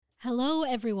Hello,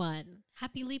 everyone.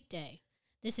 Happy Leap Day.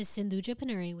 This is Sindhu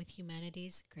Pannuri with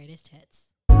Humanities Greatest Hits.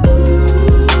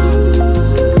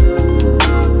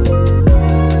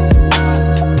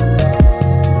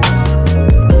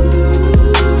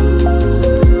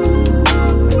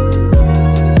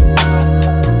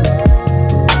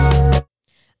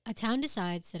 A town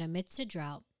decides that amidst a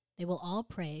drought, they will all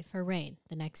pray for rain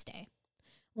the next day.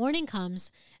 Morning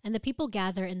comes, and the people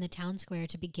gather in the town square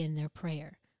to begin their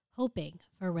prayer, hoping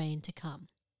for rain to come.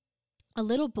 A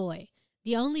little boy,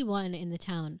 the only one in the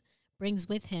town, brings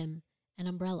with him an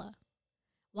umbrella.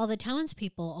 While the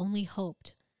townspeople only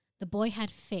hoped, the boy had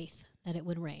faith that it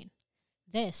would rain.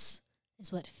 This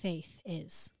is what faith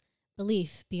is: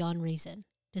 belief beyond reason,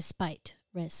 despite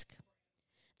risk.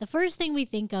 The first thing we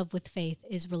think of with faith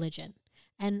is religion,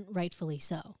 and rightfully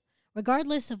so.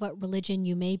 Regardless of what religion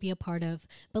you may be a part of,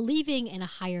 believing in a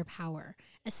higher power,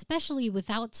 especially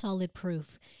without solid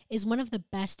proof, is one of the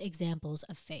best examples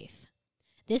of faith.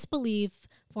 This belief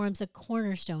forms a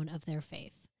cornerstone of their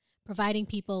faith, providing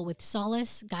people with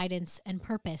solace, guidance, and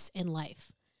purpose in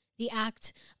life. The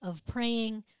act of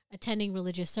praying, attending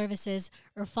religious services,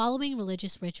 or following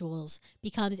religious rituals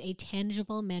becomes a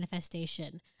tangible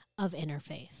manifestation of inner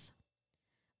faith.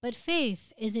 But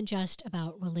faith isn't just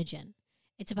about religion.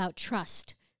 It's about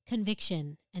trust,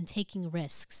 conviction, and taking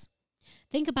risks.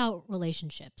 Think about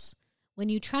relationships. When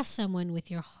you trust someone with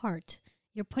your heart,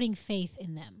 you're putting faith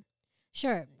in them.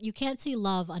 Sure, you can't see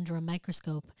love under a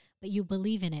microscope, but you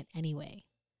believe in it anyway.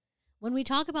 When we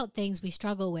talk about things we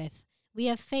struggle with, we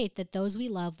have faith that those we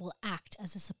love will act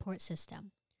as a support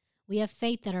system. We have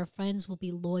faith that our friends will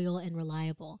be loyal and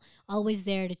reliable, always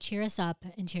there to cheer us up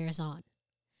and cheer us on.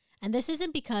 And this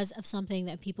isn't because of something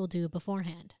that people do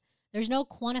beforehand. There's no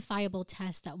quantifiable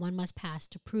test that one must pass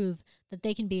to prove that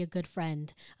they can be a good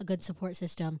friend, a good support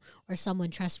system, or someone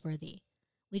trustworthy.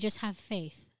 We just have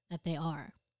faith that they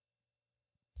are.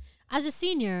 As a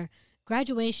senior,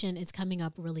 graduation is coming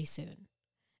up really soon.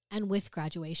 And with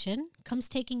graduation comes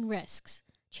taking risks,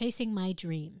 chasing my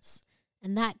dreams.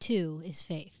 And that too is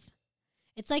faith.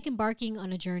 It's like embarking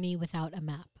on a journey without a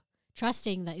map,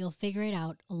 trusting that you'll figure it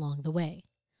out along the way.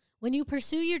 When you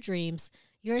pursue your dreams,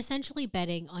 you're essentially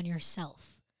betting on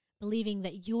yourself, believing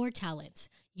that your talents,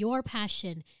 your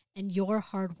passion, and your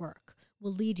hard work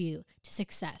will lead you to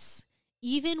success,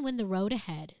 even when the road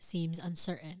ahead seems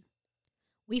uncertain.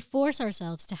 We force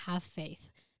ourselves to have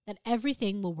faith that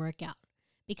everything will work out,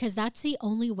 because that's the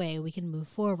only way we can move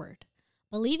forward.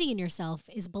 Believing in yourself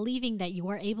is believing that you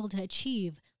are able to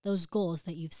achieve those goals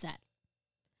that you've set.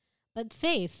 But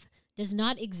faith does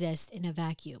not exist in a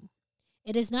vacuum.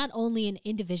 It is not only an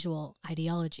individual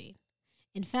ideology.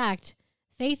 In fact,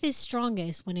 faith is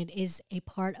strongest when it is a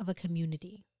part of a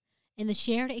community, in the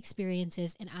shared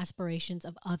experiences and aspirations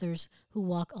of others who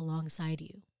walk alongside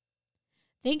you.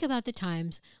 Think about the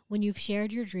times when you've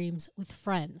shared your dreams with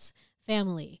friends,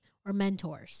 family, or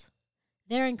mentors.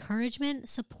 Their encouragement,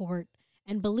 support,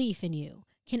 and belief in you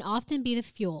can often be the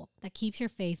fuel that keeps your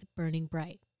faith burning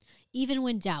bright, even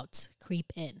when doubts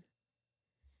creep in.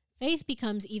 Faith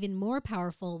becomes even more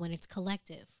powerful when it's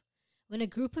collective, when a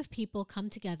group of people come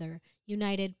together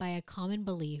united by a common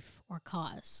belief or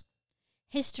cause.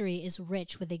 History is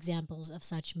rich with examples of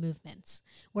such movements,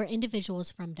 where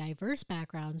individuals from diverse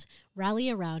backgrounds rally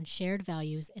around shared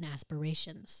values and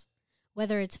aspirations.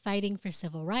 Whether it's fighting for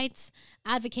civil rights,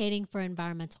 advocating for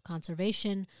environmental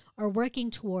conservation, or working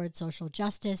toward social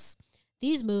justice,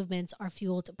 these movements are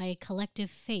fueled by a collective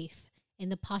faith in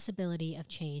the possibility of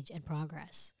change and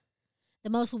progress. The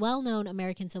most well-known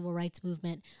American civil rights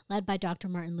movement, led by Dr.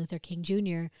 Martin Luther King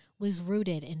Jr., was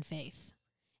rooted in faith,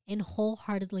 in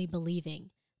wholeheartedly believing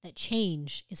that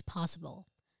change is possible,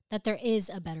 that there is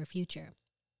a better future,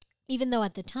 even though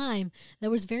at the time there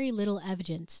was very little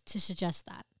evidence to suggest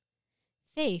that.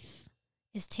 Faith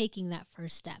is taking that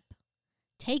first step,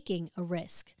 taking a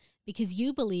risk, because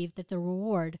you believe that the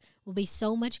reward will be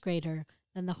so much greater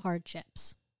than the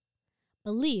hardships.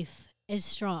 Belief is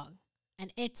strong.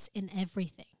 And it's in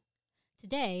everything.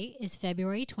 Today is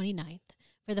February 29th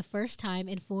for the first time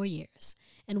in 4 years,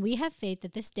 and we have faith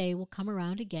that this day will come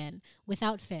around again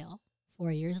without fail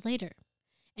 4 years later.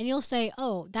 And you'll say,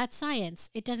 oh, that's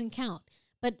science, it doesn't count.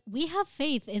 But we have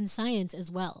faith in science as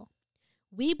well.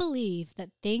 We believe that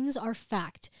things are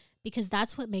fact because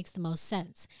that's what makes the most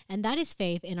sense, and that is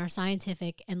faith in our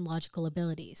scientific and logical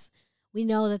abilities. We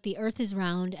know that the earth is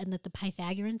round and that the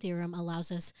Pythagorean theorem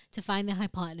allows us to find the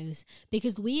hypotenuse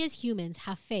because we as humans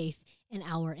have faith in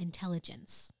our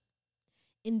intelligence.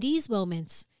 In these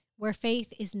moments, where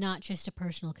faith is not just a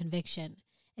personal conviction,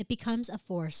 it becomes a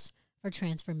force for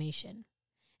transformation.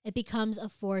 It becomes a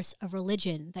force of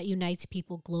religion that unites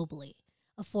people globally,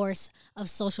 a force of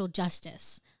social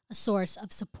justice, a source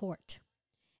of support.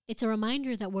 It's a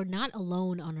reminder that we're not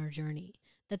alone on our journey,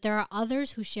 that there are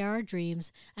others who share our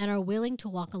dreams and are willing to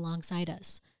walk alongside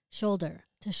us, shoulder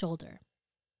to shoulder.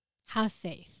 Have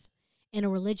faith in a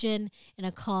religion, in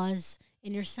a cause,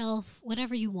 in yourself,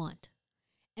 whatever you want.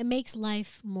 It makes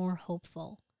life more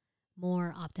hopeful,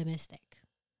 more optimistic.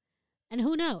 And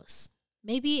who knows?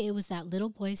 Maybe it was that little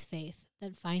boy's faith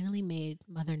that finally made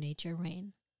Mother Nature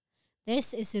reign.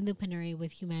 This is Sindhu Pannuri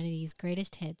with Humanities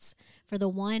Greatest Hits for the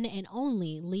one and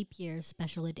only Leap Year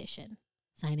Special Edition.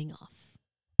 Signing off.